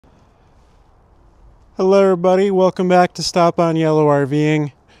Hello everybody, welcome back to Stop on Yellow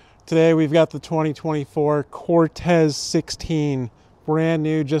RVing. Today we've got the 2024 Cortes 16. Brand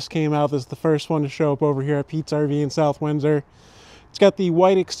new, just came out. This is the first one to show up over here at Pete's RV in South Windsor. It's got the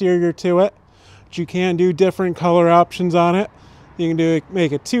white exterior to it, but you can do different color options on it. You can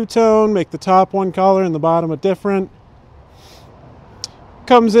make it two-tone, make the top one color and the bottom a different.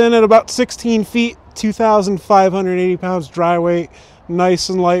 Comes in at about 16 feet, 2,580 pounds dry weight, nice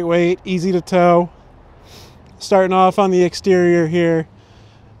and lightweight, easy to tow. Starting off on the exterior here,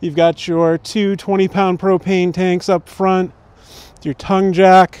 you've got your two 20-pound propane tanks up front, your tongue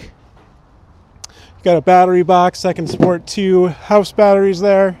jack. You've got a battery box that can support two house batteries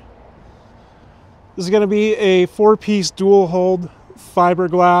there. This is going to be a 4-piece dual hold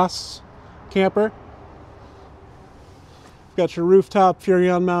fiberglass camper. You've got your rooftop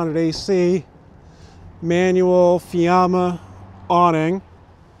Furrion mounted AC, manual Fiamma awning.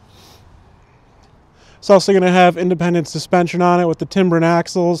 It's also going to have independent suspension on it with the Timbren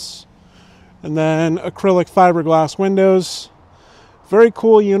axles and then acrylic fiberglass windows. Very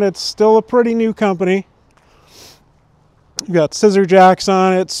cool unit, still a pretty new company. You've got scissor jacks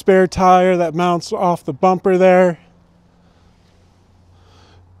on it, spare tire that mounts off the bumper there.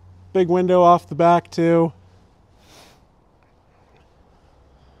 Big window off the back too.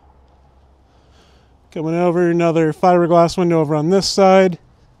 Coming over, another fiberglass window over on this side.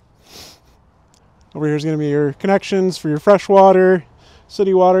 Over here is going to be your connections for your fresh water,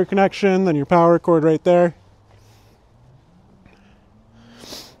 city water connection, then your power cord right there.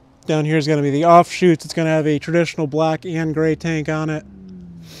 Down here is going to be the offshoots. It's going to have a traditional black and gray tank on it.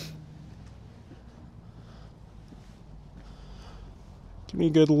 Give me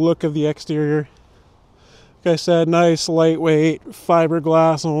a good look of the exterior. Like I said, nice, lightweight,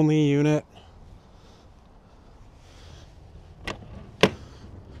 fiberglass only unit.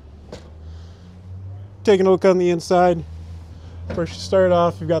 Taking a look on the inside. First you start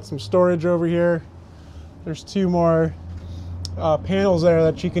off, you've got some storage over here. There's two more panels there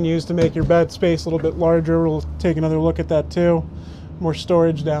that you can use to make your bed space a little bit larger. We'll take another look at that too. More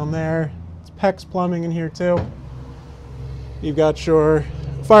storage down there. It's PEX plumbing in here too. You've got your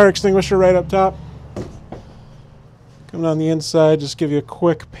fire extinguisher right up top. Coming on the inside, just give you a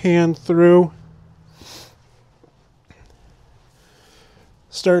quick pan through.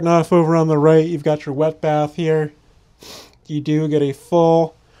 Starting off over on the right, you've got your wet bath here. You do get a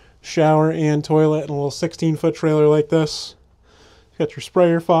full shower and toilet and a little 16-foot trailer like this. You've got your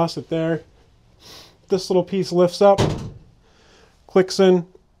sprayer faucet there. This little piece lifts up, clicks in,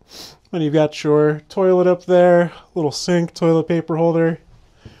 and you've got your toilet up there, little sink, toilet paper holder,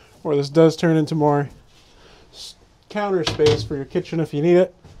 or this does turn into more counter space for your kitchen if you need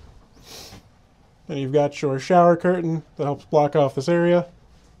it. And you've got your shower curtain that helps block off this area.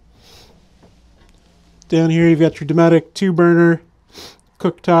 Down here you've got your Dometic 2-burner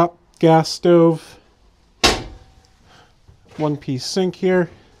cooktop gas stove. One-piece sink here.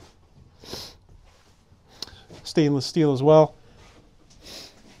 Stainless steel as well.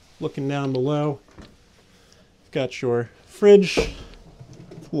 Looking down below, you've got your fridge. A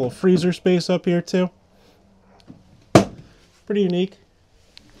little freezer space up here too. Pretty unique.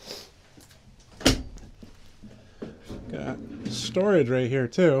 Got storage right here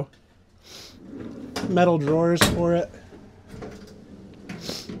too. Metal drawers for it.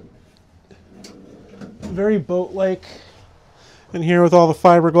 Very boat-like in here with all the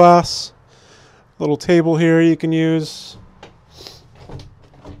fiberglass. Little table here you can use.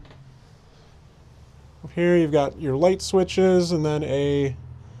 Up here you've got your light switches and then a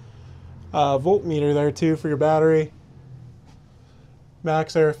voltmeter there too for your battery.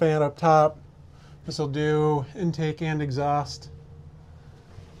 Max air fan up top. This will do intake and exhaust.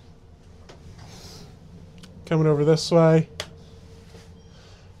 Coming over this way,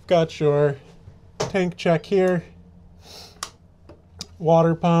 got your tank check here,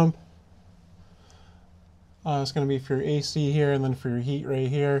 water pump. It's going to be for your AC here and then for your heat right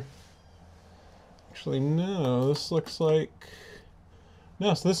here. Actually, no, this looks like...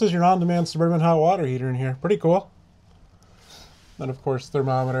 No, so this is your on-demand Suburban hot water heater in here. Pretty cool. Then, of course,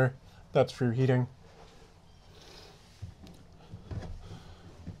 thermometer. That's for your heating.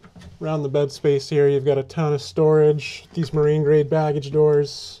 Around the bed space here, you've got a ton of storage. These marine grade baggage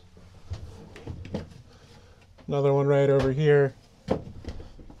doors. Another one right over here.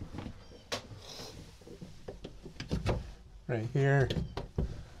 Right here. And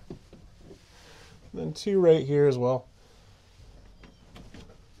then two right here as well.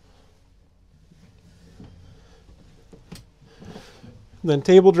 And then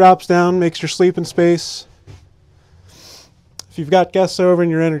table drops down, makes your sleeping space. If you've got guests over and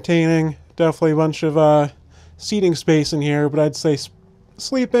you're entertaining, Definitely a bunch of seating space in here, but I'd say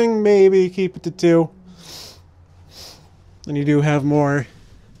sleeping, maybe keep it to 2. And you do have more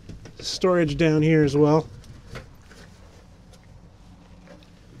storage down here as well.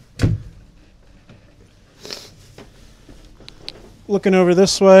 Looking over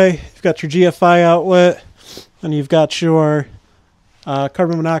this way, you've got your GFI outlet, and you've got your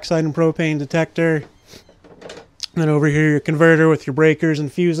carbon monoxide and propane detector. And then over here, your converter with your breakers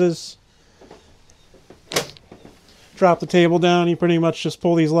and fuses. Drop the table down, you pretty much just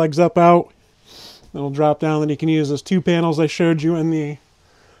pull these legs up out. It'll drop down, then you can use those 2 panels I showed you in the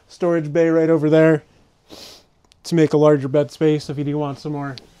storage bay right over there to make a larger bed space if you do want some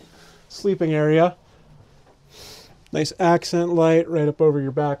more sleeping area. Nice accent light right up over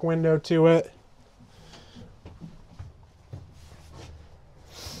your back window to it.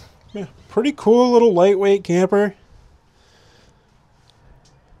 Yeah, pretty cool little lightweight camper.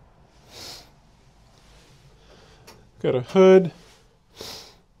 Got a hood.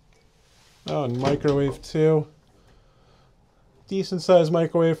 Oh, and microwave too. Decent sized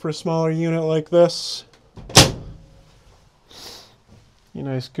microwave for a smaller unit like this. You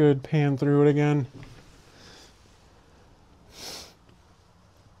nice good pan through it again.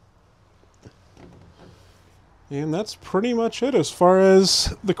 And that's pretty much it as far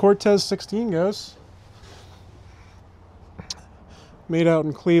as the Cortes 16 goes. Made out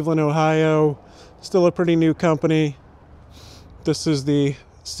in Cleveland, Ohio. Still a pretty new company. This is the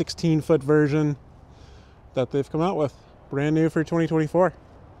 16-foot version that they've come out with. Brand new for 2024.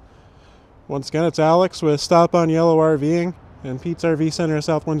 Once again, it's Alex with Stop on Yellow RVing and Pete's RV Center in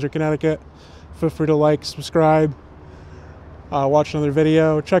South Windsor, Connecticut. Feel free to like, subscribe, watch another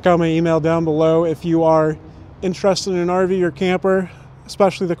video. Check out my email down below if you are interested in an RV or camper,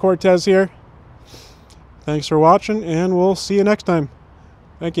 especially the Cortes here. Thanks for watching, and we'll see you next time.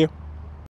 Thank you.